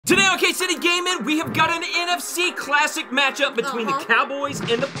KidCity Gaming, we have got an NFC Classic matchup between the Cowboys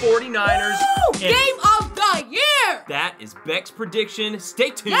and the 49ers. Woo! Game of the year! That is Beck's prediction. Stay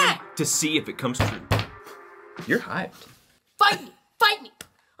tuned to see if it comes true. You're hyped. Fight me! Fight me!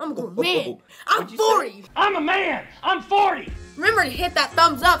 I'm a grown man. I'm 40. I'm a man. I'm 40. Remember to hit that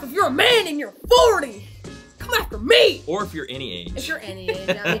thumbs up if you're a man and you're 40. Come after me. Or if you're any age. If you're any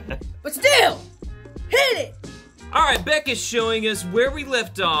age, I mean, but still, hit it. All right, Beck is showing us where we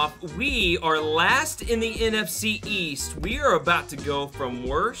left off. We are last in the NFC East. We are about to go from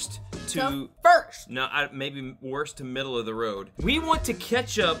worst to first. No, maybe worst to middle of the road. We want to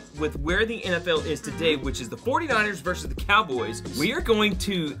catch up with where the NFL is today, which is the 49ers versus the Cowboys. We are going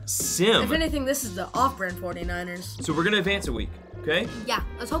to sim. If anything, this is the off-brand 49ers. So we're going to advance a week, okay? Yeah,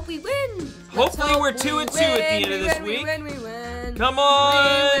 let's hope we win. Hopefully we're 2-2 at the end of this week. We win. Come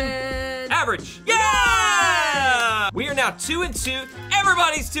on. We win. Average. Yeah! We are now 2-2.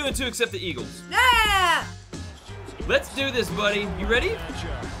 Everybody's 2-2 except the Eagles. Yeah! Let's do this, buddy. You ready?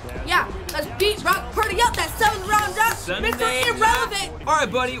 Yeah, let's beat Brock Purdy up that 7th round drop. Mr. Irrelevant. All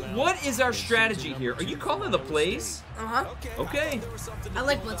right, buddy. What is our strategy here? Are you calling the plays? Okay. I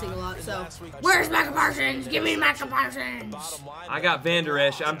like blitzing a lot, so. Where's Micah Parsons? Give me Micah Parsons. I got Van Der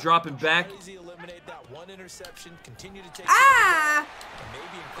Esch. I'm dropping back. Ah!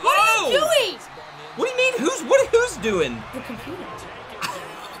 What are you doing? What do you mean? Who's doing? The computer.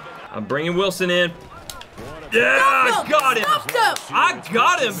 I'm bringing Wilson in. Yeah, I got him. I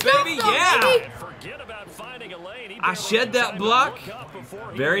got him, baby. Yeah. I shed that block.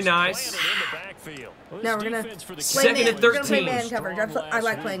 Very nice. Now we're gonna second and 13. Play man coverage. I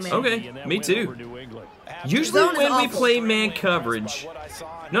like playing man. Okay, me too. Usually when we play man coverage,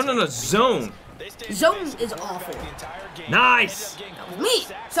 no, zone. Zone is awful. Nice. Me.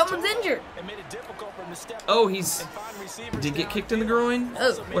 Someone's injured. Oh, did he get kicked in the groin?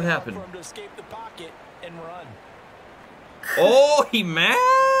 Oh. What happened? Oh, he mad?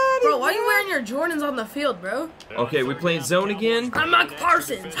 Bro, why are you wearing your Jordans on the field, bro? Okay, we playing zone again? I'm Mike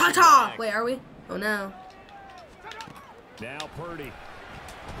Parsons. Ha-ta. Wait, are we? Oh, no. Now Purdy.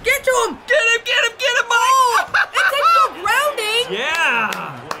 Get to him! Get him, Mike! Oh, it takes no grounding!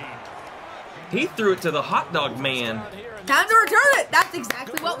 Yeah! He threw it to the hot dog man. Time to return it! That's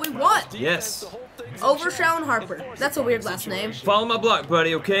exactly what we want. Yes. Overshawn Harper. That's a weird last name. Follow my block,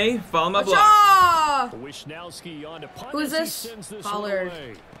 buddy, okay? Follow my block. Who's this? Pollard.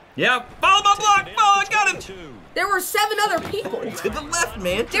 Yeah, follow my block! Follow, I got him! There were 7 other people. To the left,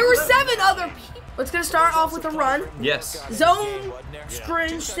 man. There were 7 other people. Let's gonna start off with a run. Yes. Zone,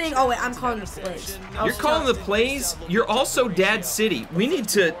 scringe thing. Oh, wait, I'm calling the plays. You're calling the plays? You're also Dad City. We need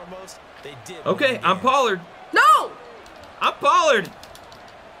to... Okay, I'm Pollard. No! I'm Pollard.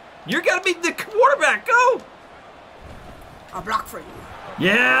 You're gonna be the quarterback. Go! I'll block for you.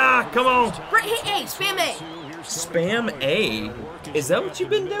 Yeah, come on. Hit A, spam A. Spam A? Is that what you've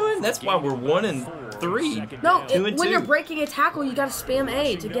been doing? That's why we're 1-3. No, 2-2. when you're breaking a tackle, you gotta spam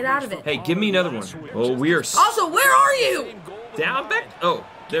A to get out of it. Hey, give me another one. Oh, we are... Also, where are you? Down back? Oh,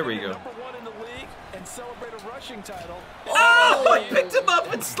 there we go. Oh! I picked him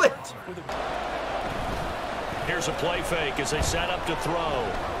up and slipped. Here's a play fake as they set up to throw.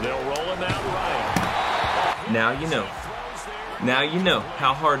 They'll roll him out right. Now you know. Now you know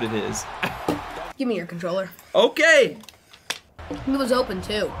how hard it is. Give me your controller. Okay. He was open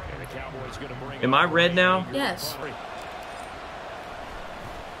too. Am I red now? Yes.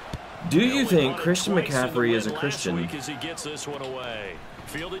 Do you think Christian McCaffrey is a Christian?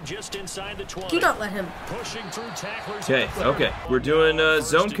 Do not let him. Okay. We're doing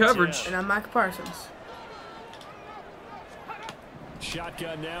zone coverage. And I'm Mike Parsons.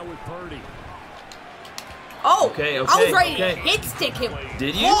 Shotgun now with Purdy. Oh, okay. I was ready to hit stick him.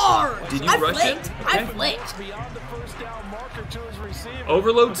 Did you? Hard. Did you rush him? I flicked.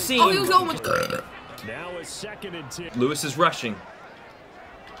 Overload scene. Oh, he was going with... Now a 2nd and 10. Lewis is rushing.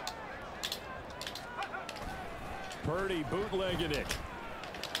 Purdy bootlegging it.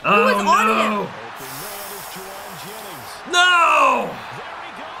 Oh, was on him? No!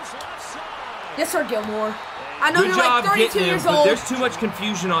 Yes, sir, Gilmore. I know Good you're job like 32 getting him, years but old. there's too much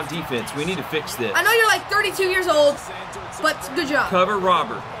confusion on defense. We need to fix this. I know you're like 32 years old, but good job. Cover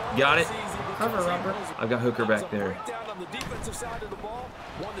Robert. Got it? Cover Robert. I've got Hooker back there.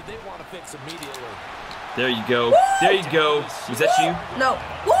 There you go. Woo! There you go. Was that you? No.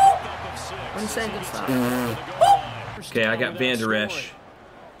 Woo! I'm saying good stuff. Okay, I got Van Der Esch.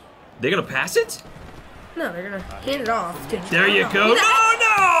 They gonna pass it? No, they're gonna hand it off. There you go. No!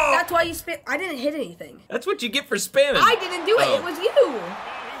 That's why you spit. I didn't hit anything. That's what you get for spamming. I didn't do it. Oh. It was you.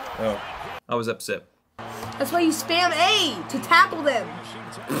 Oh, I was upset. That's why you spam A to tackle them.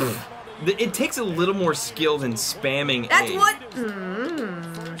 It takes a little more skill than spamming That's A. what.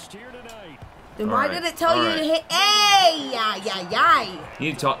 Then why did it tell you to hit A? Yeah. You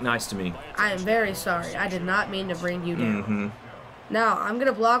need to talk nice to me. I am very sorry. I did not mean to bring you down. Now, I'm going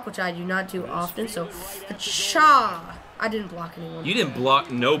to block, which I do not do often, so cha. I didn't block anyone. You didn't block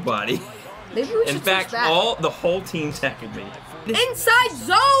nobody. Maybe we should In fact, that. the whole team tackled me. Inside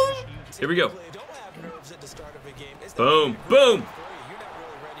zone! Here we go. Boom, boom.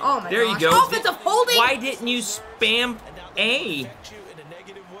 Oh my There gosh. you go. Offensive holding! Why didn't you spam A?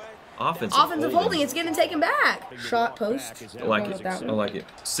 Offensive holding. It's getting taken back. Shot post. I like it. I like it.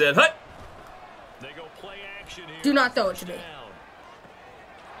 Set hut. Do not throw it to me.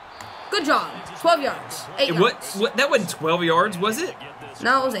 Good job. 12 yards. 8 yards. What? That wasn't 12 yards, was it?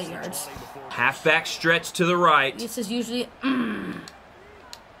 No, it was 8 yards. Halfback stretch to the right. This is usually. You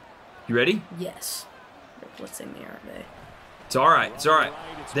ready? Yes. What's in there? It's all right. It's all right.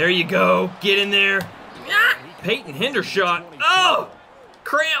 There you go. Get in there. Ah! Peyton Hendershot. Oh!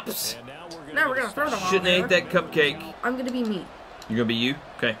 Cramps. Now we're going to throw the ball. Shouldn't have ate that cupcake. I'm going to be me. You're going to be you?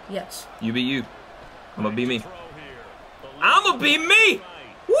 Okay. Yes. You be you. I'm going to be me. I'm going to be me!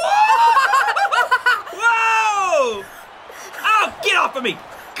 Whoa! Whoa! Oh, get off of me!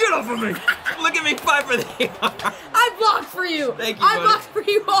 Get off of me! Look at me fight for the I blocked for you. Thank you, I buddy. blocked for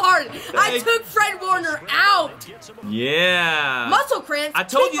you hard. I took Fred Warner out. Yeah. Muscle cramps. I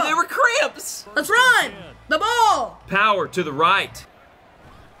told you Keep they up. were cramps. Let's run. The ball. Power to the right.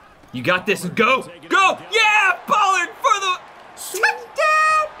 You got this. Go. Go. Yeah, Pollard for the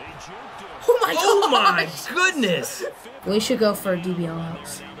touchdown. Oh my god. Oh my goodness. We should go for a DBL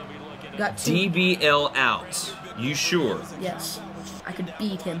out. Got 2. DBL out. You sure? Yes. I could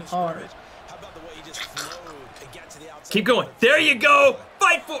beat him hard. Keep going. There you go.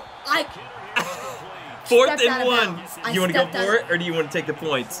 Fight for. Fourth stepped out and of 1. bounds. I You want to go stepped out for of- it, or do you want to take the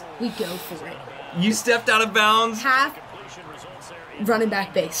points? We go for it. You stepped out of bounds. Half running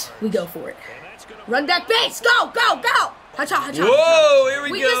back base. We go for it. Run back base. Go, go, go. Hacha, hacha. Whoa, here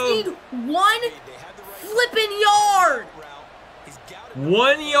we We go. just need 1 flipping yard.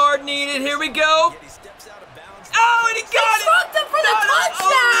 1 yard needed. Here we go. Oh, and he got it. Trucked him for the touchdown.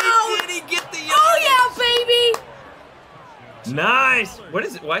 Oh, he did. He get the yard. Oh yeah, baby. Nice. What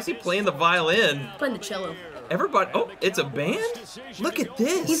is it? Why is he playing the violin? Playing the cello. Everybody. Oh, it's a band? Look at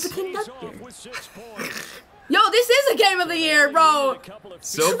this. He's the conductor. Yo, this is a game of the year, bro.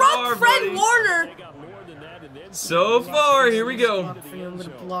 So Truck far, Fred buddy. Warner. So far, here we go. Block for you. I'm gonna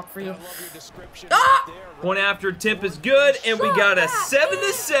block for you. Ah! Point after attempt is good, and we got a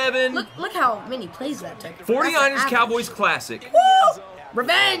 7-7. Look how many plays that took. 49ers That's Cowboys Classic. Woo!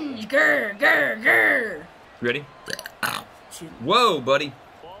 Revenge! Grr, grr, grr. Ready? Whoa, buddy.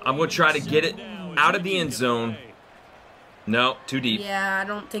 I'm going to try to get it out of the end zone. No, too deep. Yeah, I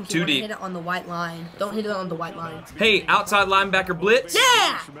don't think Too you want to deep. hit it on the white line. Don't hit it on the white line. Hey, outside linebacker blitz.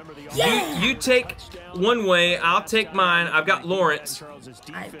 Yeah! Yeah! You take one way, I'll take mine. I've got Lawrence.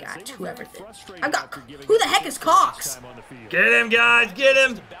 I've got 2 everything. I've got... Who the heck is Cox? Get him, guys, get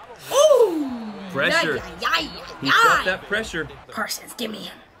him. Ooh! Pressure. He felt that pressure. Parsons, give me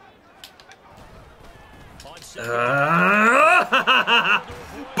him.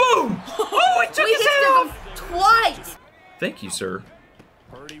 Boom! Oh, he took We his hit head him off. twice. Thank you, sir.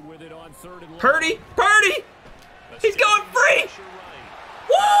 Purdy! Purdy! He's going free!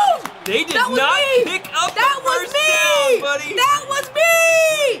 Woo! They did That was not me. pick up That the was first me. down, buddy. That was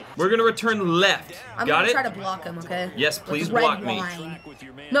me. We're going to return left. I'm Got gonna it? try to block him, okay? Yes, With please red block me. line.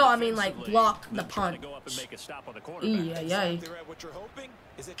 No, I mean like block the punt. Yeah.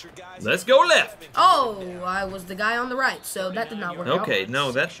 Let's go left. Oh, I was the guy on the right, so that did not work out. Okay,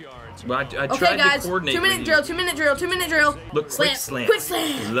 no, that's... Well, I tried Okay, guys. to coordinate 2 minute with drill. you. 2 minute drill. 2 minute drill. Look, quick slant. Quick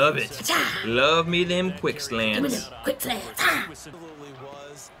slant. Love it. Cha-cha. Love me them quick 2 minute slants. quick slant. Ah.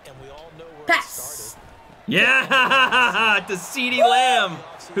 Pass. Yeah, to CeeDee Lamb,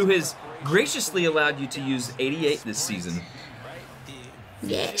 who has graciously allowed you to use 88 this season.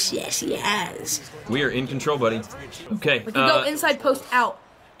 Yes, he has. We are in control, buddy. Okay. We can go inside post out,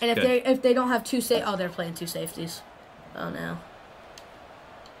 and Okay. if they don't have 2 oh, they're playing 2 safeties. Oh no.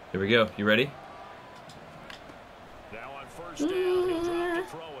 Here we go. You ready?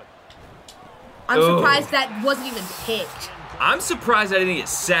 I'm surprised that wasn't even picked. I'm surprised I didn't get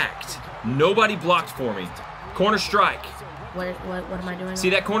sacked. Nobody blocked for me. Corner strike. What am I doing? See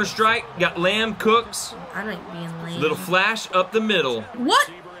that corner strike? Got Lamb, Cooks. I ain't being lame. Little flash up the middle. What?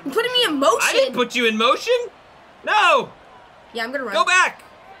 You're putting me in motion. I didn't put you in motion. No. Yeah, I'm gonna run. Go back.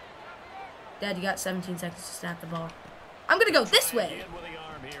 Dad, you got 17 seconds to snap the ball. I'm gonna go this way.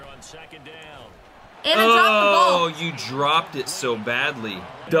 And I dropped the ball. Oh, you dropped it so badly.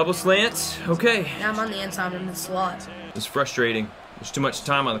 Double slants. Okay. Now I'm on the inside in the slot. It's frustrating. There's too much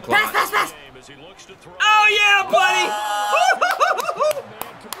time on the clock. Pass. Oh, yeah, buddy.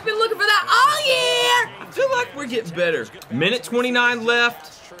 I've been looking for that all year. I feel like we're getting better. Minute 29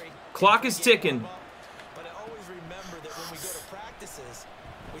 left. Clock is ticking.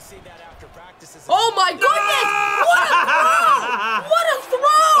 Oh my goodness! What a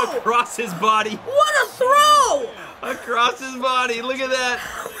throw! Across his body. What a throw! Across his body. Look at that.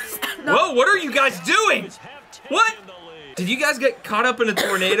 Whoa, what are you guys doing? What? Did you guys get caught up in a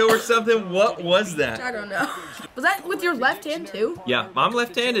tornado or something? What was that? I don't know. Was that with your left hand too? Yeah, I'm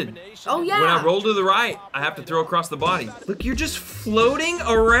left-handed. Oh yeah. When I roll to the right, I have to throw across the body. Look, you're just floating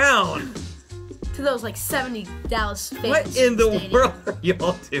around. To those like 70 Dallas fans. What in the world are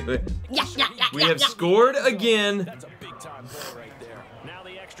y'all doing? Yeah. We have scored again. That's a big time play right there. Now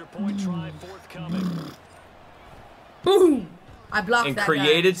the extra point try forthcoming. Boom! I blocked And that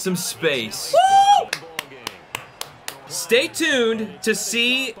created some space. Woo! Stay tuned to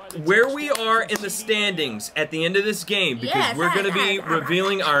see where we are in the standings at the end of this game because Yes, we're going to be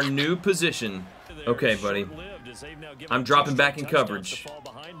revealing our new position. Okay, buddy. I'm dropping back in coverage.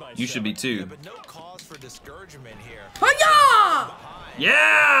 You should be too. Hi-ya! Yeah!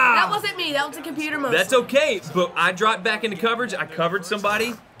 That wasn't me. That was a computer motion. That's okay, but I dropped back into coverage. I covered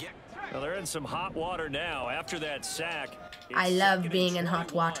somebody. Well, they're in some hot water now after that sack. I love being in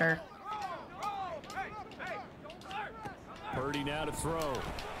hot water. Purdy now to throw.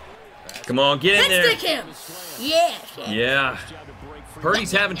 Come on, get in there. Stick him! Yes. Yeah.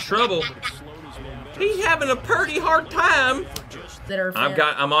 Purdy's having trouble. He's having a pretty hard time.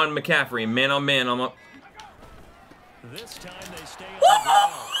 I'm on McCaffrey, man on man. I'm up. This time they stay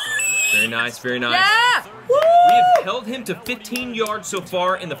Very nice, very nice. Yeah! Woo! We have held him to 15 yards so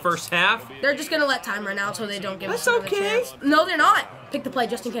far in the first half. They're just gonna let time run out so they don't give us That's another okay. chance. No, they're not. Pick the play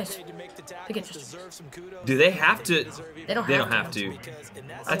just in case. Pick it just in case. Do they have to? They don't have to.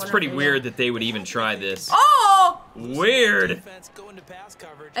 That's pretty weird that they would even try this. Oh! Weird.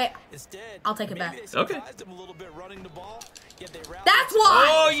 Hey, I'll take it back. Okay. That's why!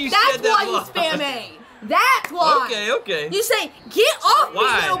 Oh, you That's said that why you line. spam A. That's why! Okay. You say, get off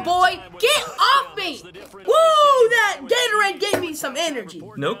Why? me, little boy! Get off me! Woo! That Gatorade gave me some energy.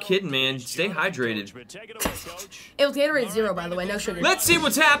 No kidding, man. Stay hydrated. It was Gatorade Zero, by the way. No sugar. Let's see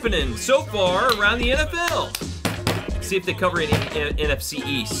what's happening so far around the NFL. See if they cover any NFC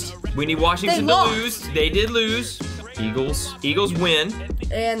East. We need Washington to lose. They did lose. Eagles win.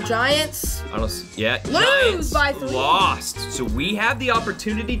 And Giants. Giants by 3. lost. So we have the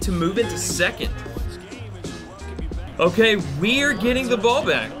opportunity to move into second. Okay, we are getting the ball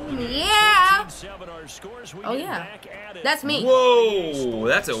back. Yeah. Oh yeah. That's me. Whoa,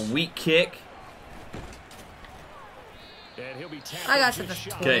 that's a weak kick. I got you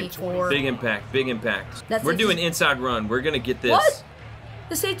for 24. Big impact, big impact. We're doing inside run. We're gonna get this. What?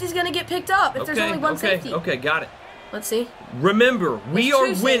 The safety's gonna get picked up if there's only one safety. Okay, got it. Let's see. Remember, we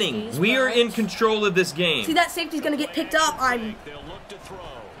are two winning. safeties, We are but- in control of this game. See, that safety's gonna get picked up. I'm.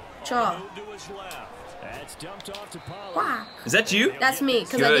 Chaw. Wow. Is that you? That's me,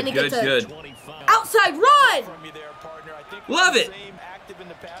 because I Good, didn't good, get to. good. Outside run! Love it.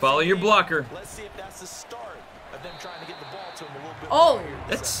 Follow your blocker. Oh,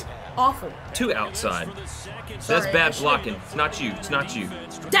 That's awful. too outside. That's Sorry, bad I blocking. It's not you. It's not you.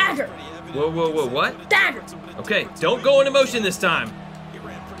 Dagger! Whoa, whoa, whoa, what? Dagger! Okay, don't go into motion this time.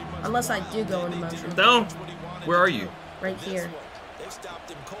 Unless I do go into motion. No. Where are you? Right here.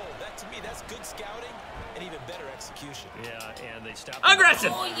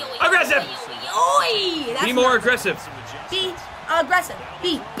 Aggressive! Aggressive! Oi! Be more aggressive. Be aggressive.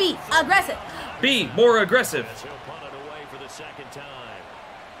 Be aggressive. Be more aggressive.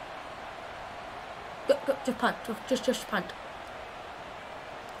 Go, just punt. Just punt.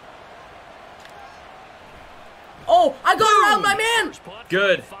 Oh, I got around my man!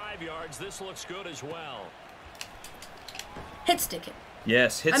 Good. 5 yards. This looks good as well. Hit stick it.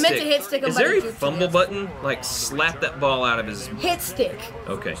 Yes, hit I stick. meant to hit stick him, Is but there it a juked fumble me. button? Like, slap that ball out of his... Hit stick.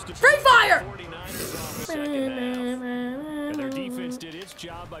 Okay. Free fire! And their defense did its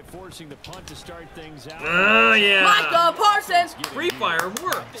job by forcing the punt to start things out. Oh, yeah. Micah Parsons! Free fire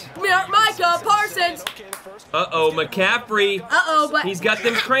worked. Micah Parsons! Uh-oh, McCaffrey. Uh-oh, but... He's got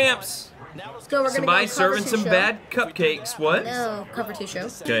them cramps. So we're gonna Somebody go serving cover some two show. bad cupcakes. What? No, cover 2 show.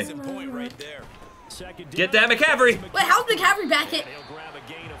 Okay. Get that McCaffrey. Wait, how's McCaffrey back it?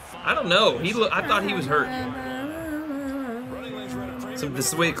 I don't know. I thought he was hurt. So this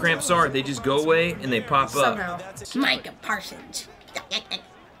is the way the cramps are. They just go away and they pop up. Somehow. Micah Parsons.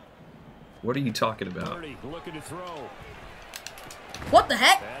 What are you talking about? Purdy looking to throw. What the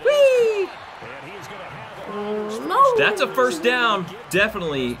heck? Whee! And he's going to have No. That's a first down.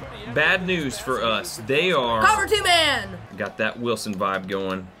 Definitely bad news for us. They are... Cover 2 man. Got that Wilson vibe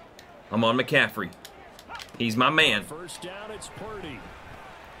going. I'm on McCaffrey. He's my man. first down. It's Purdy.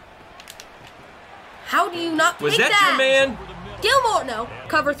 How do you not Was pick that your man? Gilmore, no.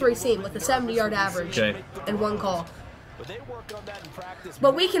 Cover 3 seam with a 70-yard average. Okay. And 1 call.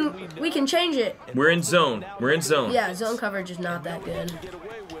 But we can change it. We're in zone. We're in zone. Yeah, zone coverage is not that good.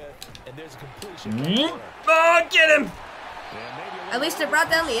 Oh, get him! At least it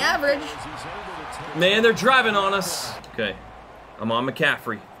brought down the average. Man, they're driving on us. Okay. I'm on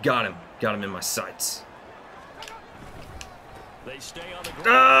McCaffrey. Got him. Got him in my sights. They stay on the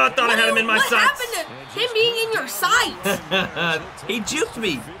I thought I had him in my What sights. happened to him being in your sights? He juked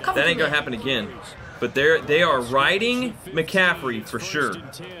me. Cover That ain't two gonna man. happen again. But they are riding McCaffrey for sure.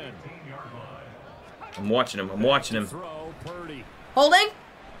 I'm watching him. I'm watching him. throw. Purdy. Holding?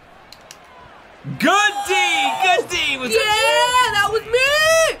 Good D! Good D! Was Yeah, that was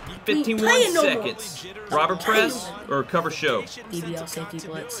me! 51 Playing no more. seconds. Robert press or cover show? DBL safety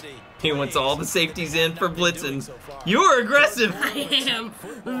blitz. He wants all the safeties in for blitzing. You are aggressive. I am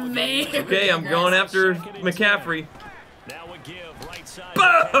very Okay, I'm going after McCaffrey. Now a give right side.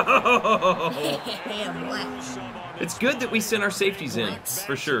 Damn, what? It's good that we send our safeties in,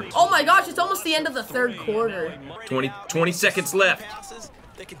 for sure. Oh my gosh, it's almost the end of the 3rd quarter. 20 seconds left.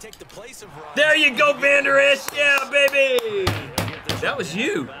 There you go, Vander Esch. Yeah, baby. That was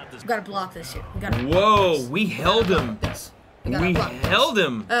you. We gotta block this here. We gotta Whoa, we held him. this. We gotta We block this. held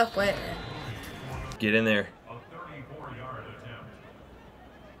him. Oh, wait. Get in there.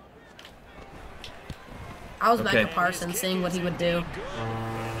 I was back Okay. to Parsons seeing what he would do.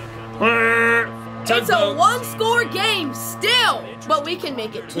 It's a Tugboat. 1-score game still, but we can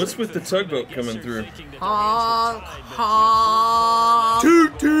make it 2. What's with the tugboat coming through? Honk, honk.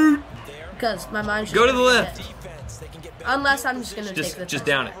 Toot toot. Because my mind's just Go to the gonna left. hit. Unless I'm just gonna take the Just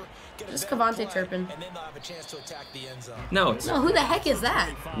down it. Just Cavante Turpin. No, it's No, who the heck is that?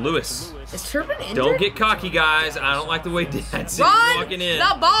 Lewis. Is Turpin injured? Don't get cocky, guys. I don't like the way Dad's Run walking in.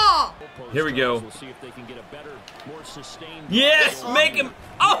 the ball. Here we go. We'll see if they can get a better, more sustained. Yes, make him.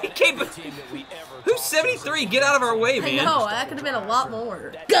 Oh, he came. Who's 73? Get out of our way, I man. know, that could have been a lot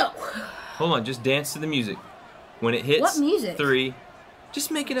more. Go. Hold on, just dance to the music. When it hits What music? 3,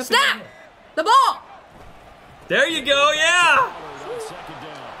 just make it up. Snap the ball. There you go, yeah.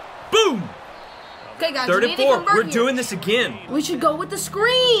 Boom. Okay, guys, 3rd we and need to 4. convert We're here. doing this again. We should go with the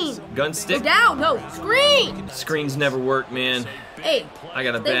screen. Gun Go stick. down. No, screen. Screens never work, man. Hey, I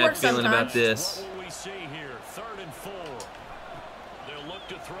got a they bad work feeling about sometimes. this. What will we see here? 3rd and 4. They'll look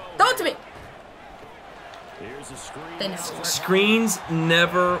to throw. Throw it to me. Here's a screen. They never work. Screens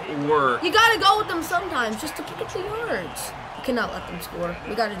never work. You gotta go with them sometimes just to pick up the yards. You cannot let them score.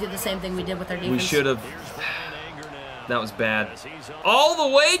 We gotta do the same thing we did with our defense. We should have. That was bad. All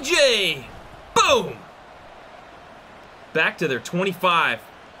the way, Jay. Boom. Back to their 25.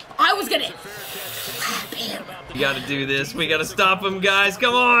 I was gonna. You got to do this. We got to stop them, guys.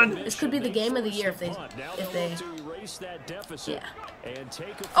 Come on. This could be the game of the year if they. To erase that deficit and take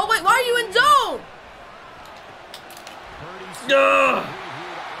a Oh wait, why are you in zone? Ugh.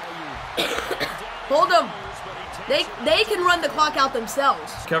 Hold them. They can run the clock out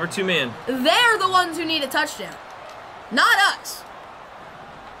themselves. Cover 2 man. They're the ones who need a touchdown, not us.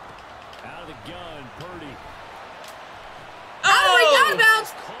 out of the gun. Purdy Out of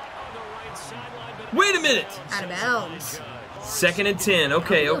bounds. caught on the right sideline, but Wait a minute. Out of bounds. 2nd and 10.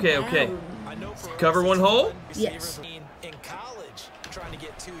 Okay. Bounds. Cover 1 hole. Yes. In college, trying to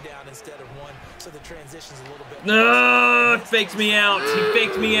get 2 down instead of 1, so the transition's a little bit. No, faked me out. He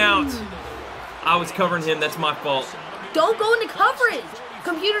faked me out. I was covering him. That's my fault. Don't go into coverage.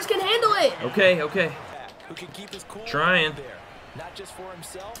 Computers can handle it. Okay. Who can keep his cool Trying. there, not just for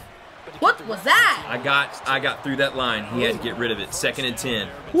himself, but to What keep was that? I got through that line. He had to get rid of it. 2nd and 10.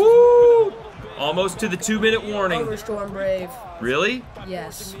 Woo! Almost to the 2-minute warning. Overstorm Brave. Really?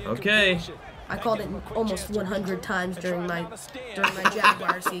 Yes. Okay. I called it almost 100 times during my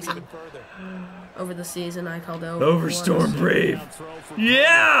Jaguar season. Over the season, I called it Overstorm Brave.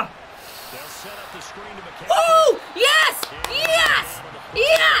 Yeah! they'll set up the screen to McCaffrey. Oh yes! Yes!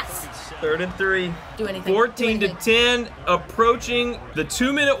 Yes! 3rd and 3. Do anything. 14 Do to anything. 10, approaching the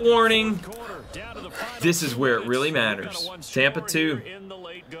 2-minute warning. Corner, down to the final This is where it really matters. Tampa 2. in the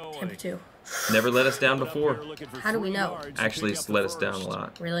late going. Tampa 2. Never let us down before. How do we know? Actually, it's let us down a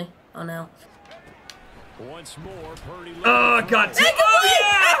lot. Really? Oh no. Once more, Purdy Oh, I got to. Incomplete! Oh,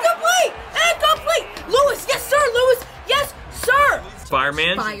 yeah! Incomplete! Incomplete! Lewis! Yes, sir, Lewis! Yes, sir!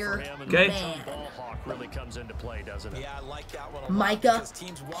 Fireman. Okay. Really comes into play, doesn't it? Yeah, I like that one a lot Micah because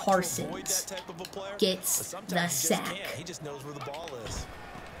teams want to Parsons avoid that type of a player, gets but sometimes the he just sack. can't. He just knows where the ball is.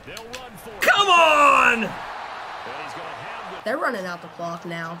 They'll run for it. Come on! And he's gonna have They're running out the clock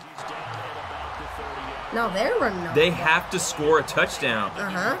now. the down at about the 30-yard. No, they're running out. They have to score a touchdown.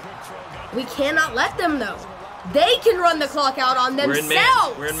 We cannot let them though. They can run the clock out on We're in man.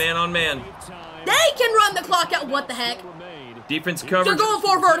 themselves. We're in man on man. They can run the clock out. What the heck? Defense They're coverage going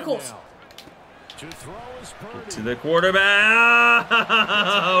for verticals. To throw is Purdy. to the quarterback.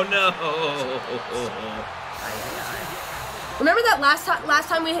 Oh no! Remember that last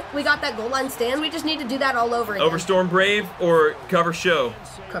time we got that goal line stand? We just need to do that all over again. Overstorm Brave or cover show?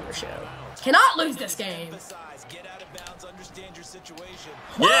 Cover show. Cannot lose this game. Get out of bounds, understand your situation.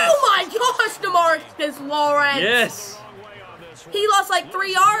 Yes. Oh my gosh, DeMarcus Lawrence. Yes. He lost like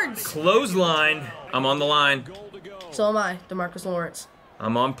 3 yards. Clothesline. I'm on the line. So am I, DeMarcus Lawrence.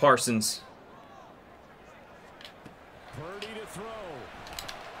 I'm on Parsons. Purdy to throw.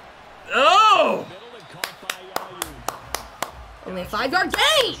 Oh! Middle and caught by Ayuk. Only a 5-yard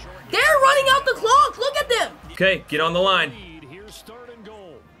gain. They're running out the clock. Look at them. Okay, get on the line. Here's third and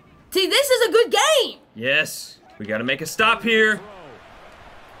goal. See, this is a good game. Yes. We got to make a stop here.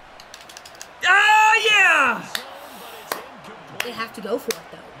 Ah, yeah! They have to go for it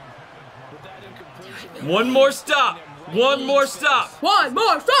though. One more stop. One more stop. One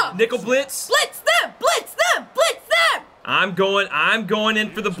more stop. Nickel blitz. Blitz them. Blitz them. Blitz them. I'm going in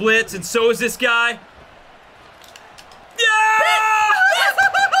for the blitz, and so is this guy. Yeah!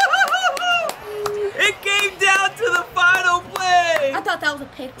 It came down to the final play. I thought that was a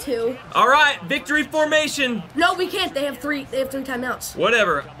pick too. All right, victory formation. No, we can't. They have three timeouts.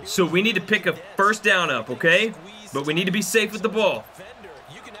 Whatever. So we need to pick a first down up, okay? But we need to be safe with the ball.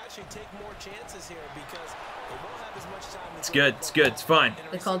 You can actually take more chances here because they won't have as much time. It's good. It's good. It's fine.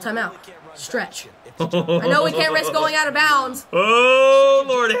 They call timeout. Stretch. I know we can't risk going out of bounds. Oh,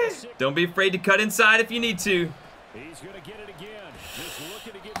 Lordy. Don't be afraid to cut inside if you need to. He's going to get it again. Just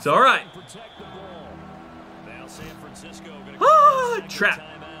looking to get It's all right. protect the ball. Now San Francisco going to Ah, trap.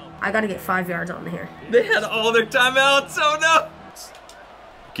 I gotta get 5 yards on here. They had all their timeouts. Oh, no.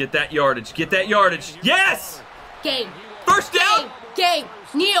 Get that yardage. Get that yardage. Yes! Game. First down. Game.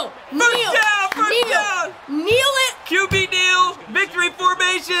 Kneel. Kneel. First down. Kneel it. QB kneel. Victory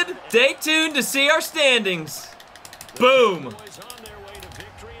formation. Stay tuned to see our standings. Boom.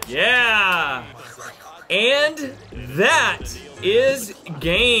 Yeah. And that is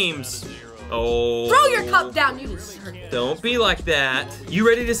games. Oh. Throw your cup down. You deserve it. Don't be like that. You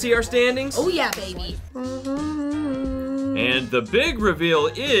ready to see our standings? Oh yeah, baby. And the big reveal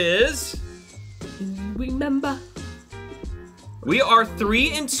is Remember. we are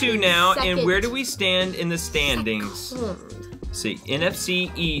 3-2 now, and Second. where do we stand in the standings? Let's see,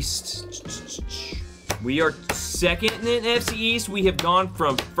 NFC East. We are second in the NFC East. We have gone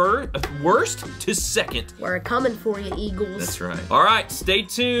from worst to second. We're coming for you, Eagles. That's right. All right, stay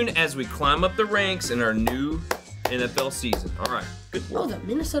tuned as we climb up the ranks in our new NFL season. All right, good Oh, work. the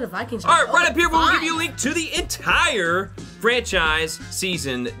Minnesota Vikings. All right, right up here, we'll give you a 5. link to the entire franchise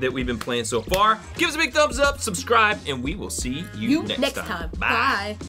season that we've been playing so far. Give us a big thumbs up, subscribe, and we will see you next time. Bye.